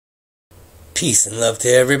Peace and love to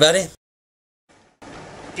everybody.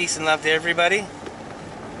 Peace and love to everybody.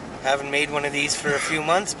 Haven't made one of these for a few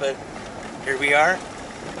months, but here we are.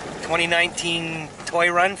 2019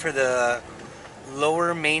 toy run for the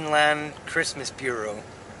Lower Mainland Christmas Bureau.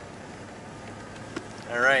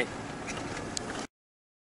 Alright.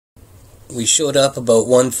 We showed up about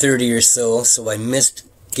 1:30 or so I missed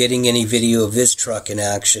getting any video of this truck in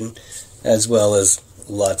action, as well as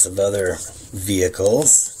lots of other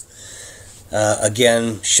vehicles.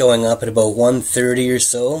 Again, showing up at about 1:30 or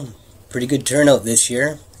so. Pretty good turnout this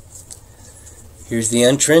year. Here's the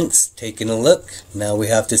entrance, taking a look. Now we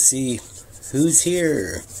have to see who's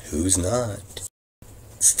here, who's not.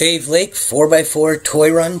 Stave Lake 4x4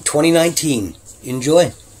 Toy Run 2019.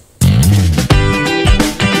 Enjoy.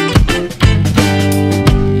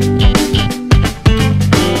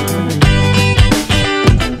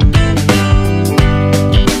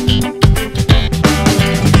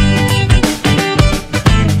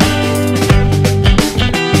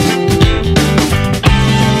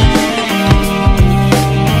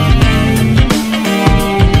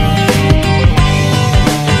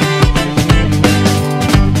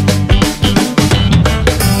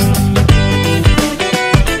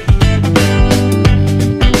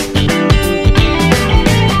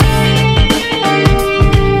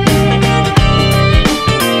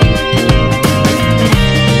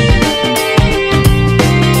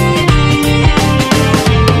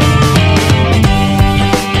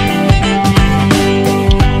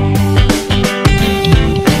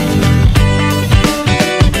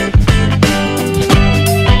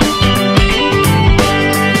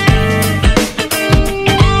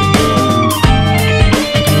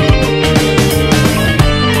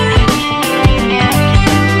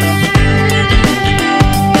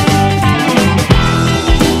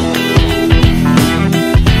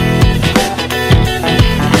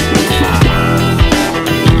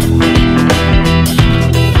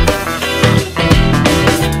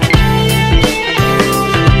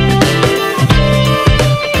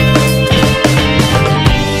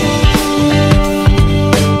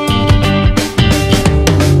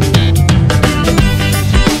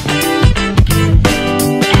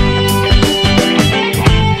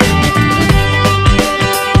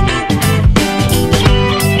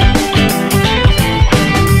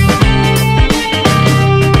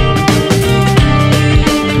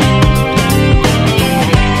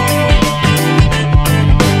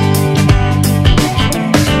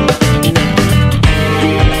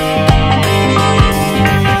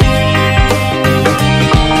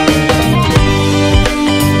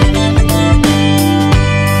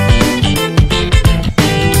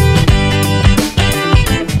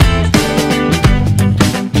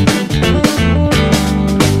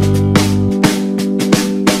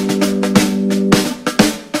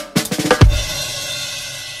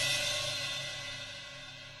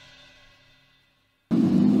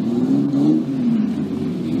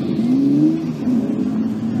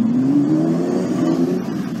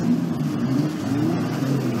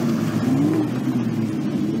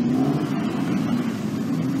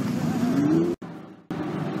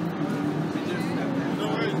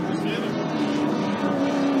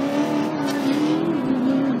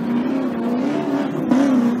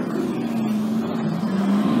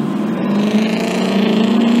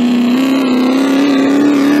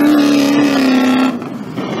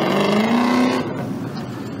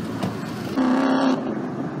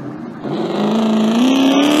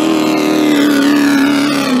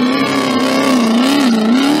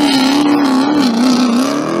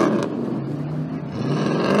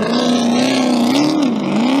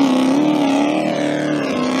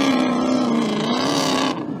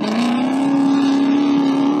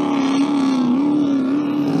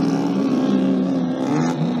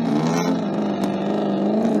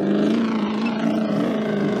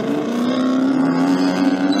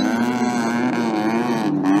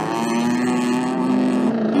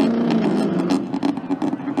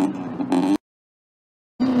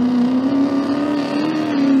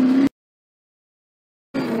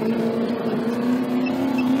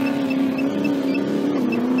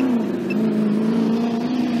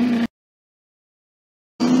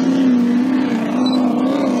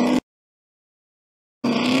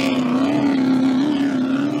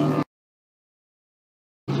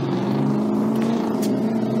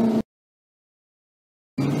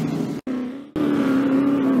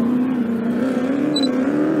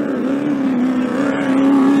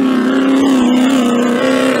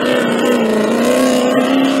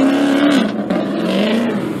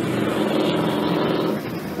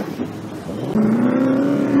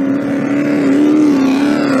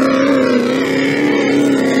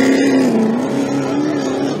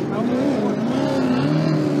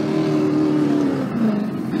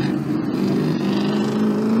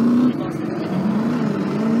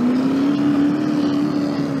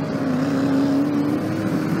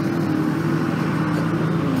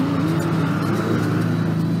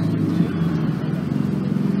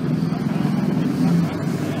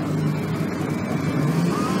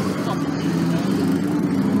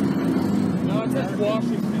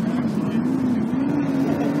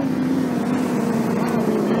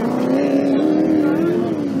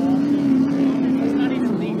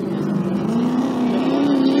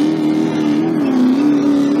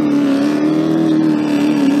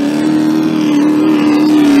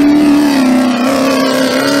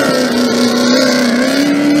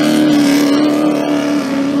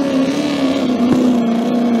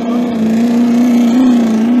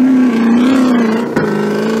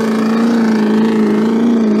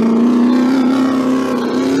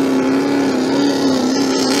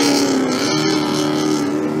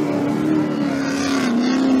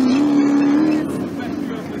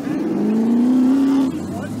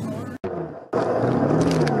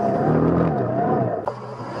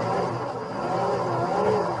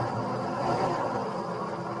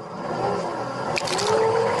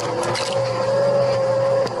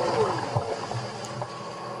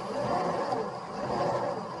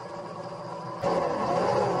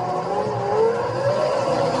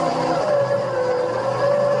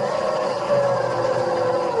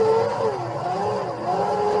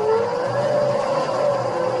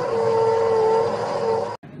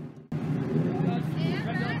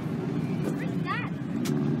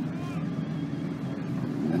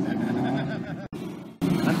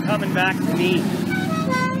 coming back to me.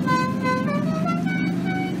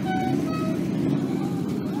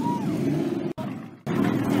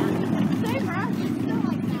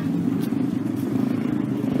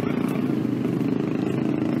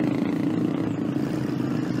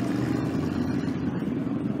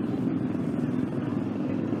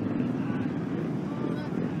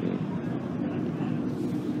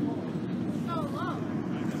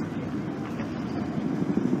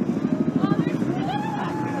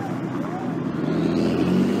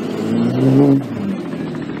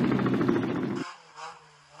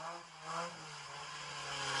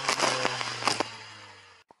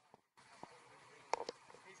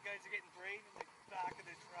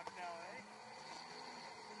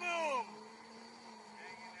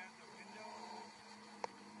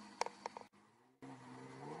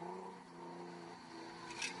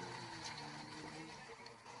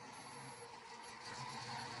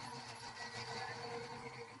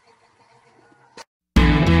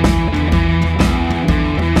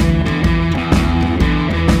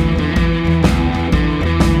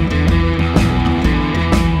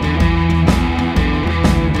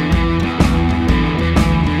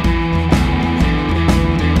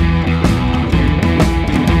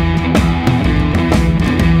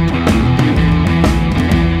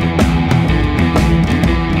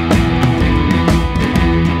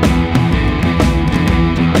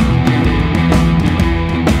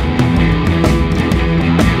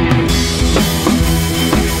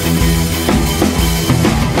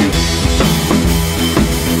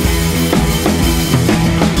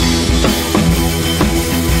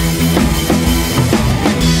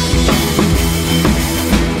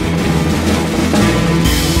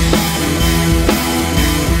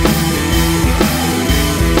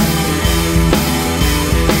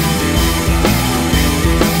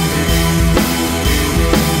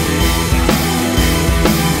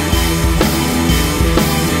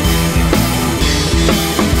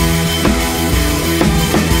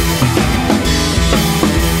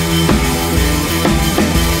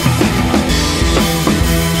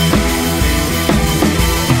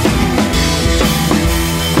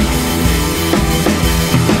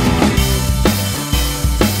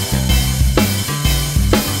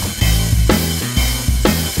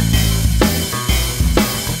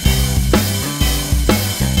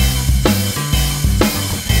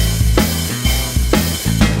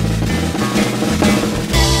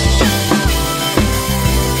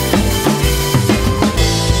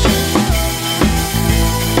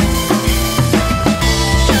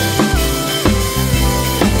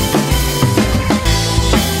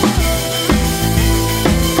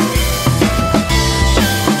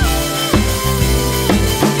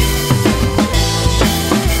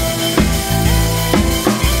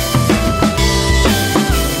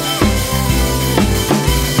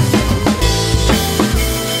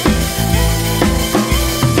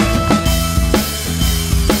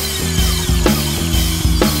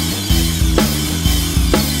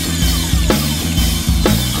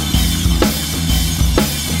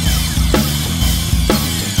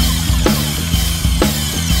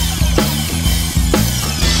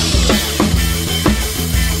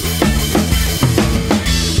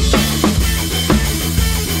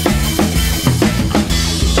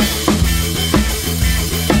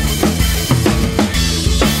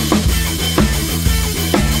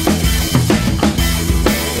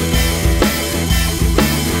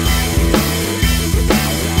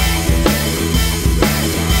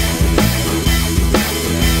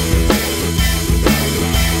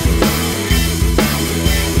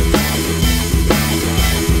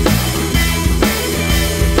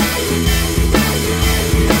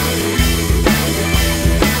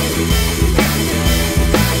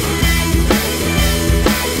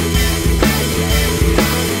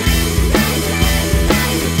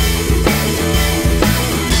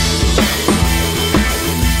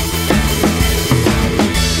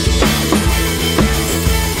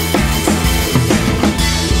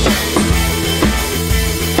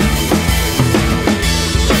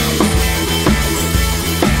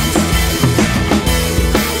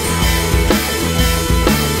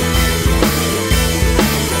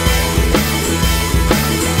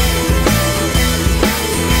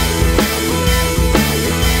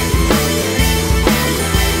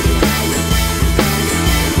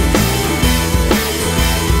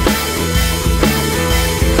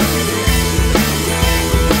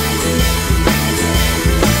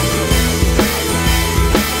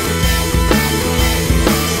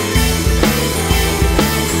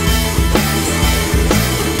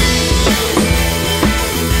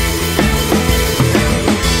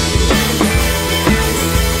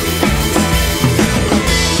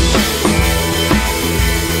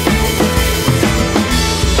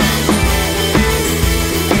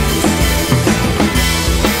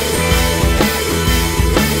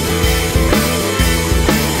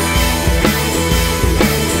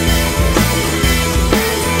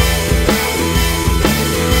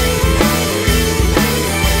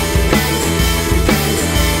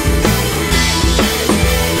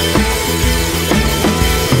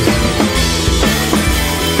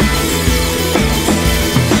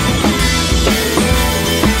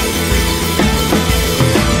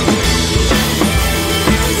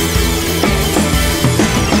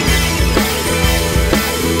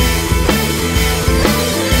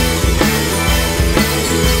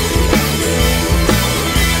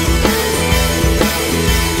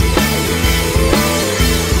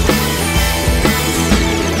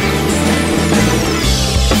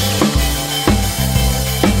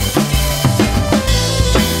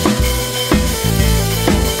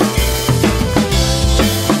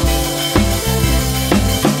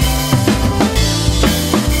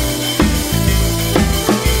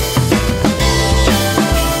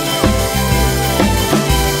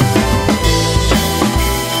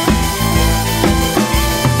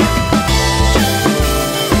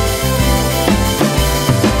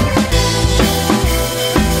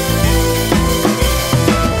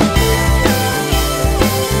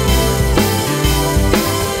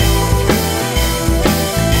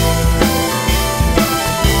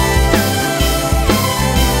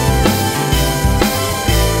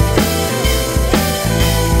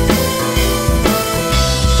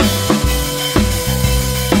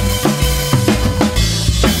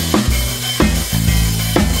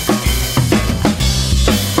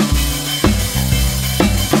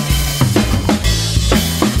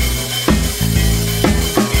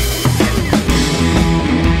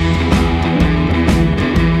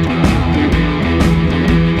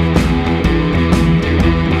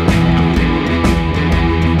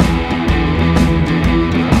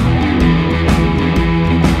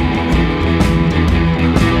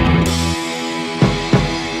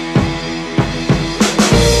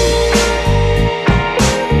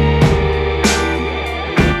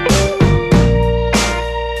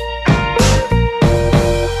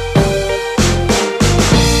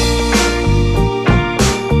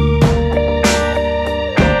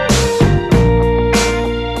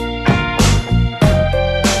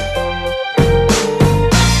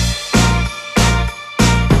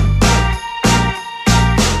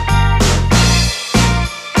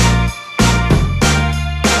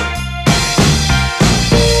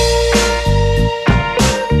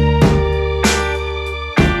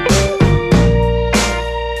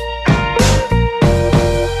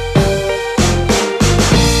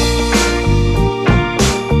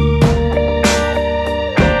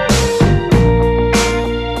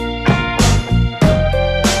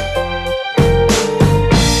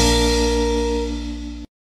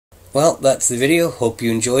 Well, that's the video. Hope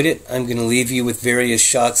you enjoyed it. I'm going to leave you with various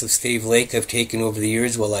shots of Stave Lake I've taken over the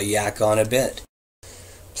years while I yak on a bit.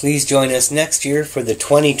 Please join us next year for the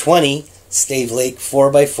 2020 Stave Lake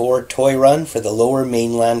 4x4 toy run for the Lower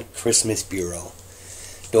Mainland Christmas Bureau.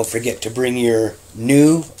 Don't forget to bring your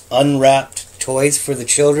new unwrapped toys for the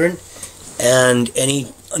children and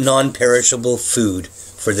any non-perishable food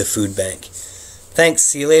for the food bank. Thanks.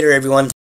 See you later, everyone.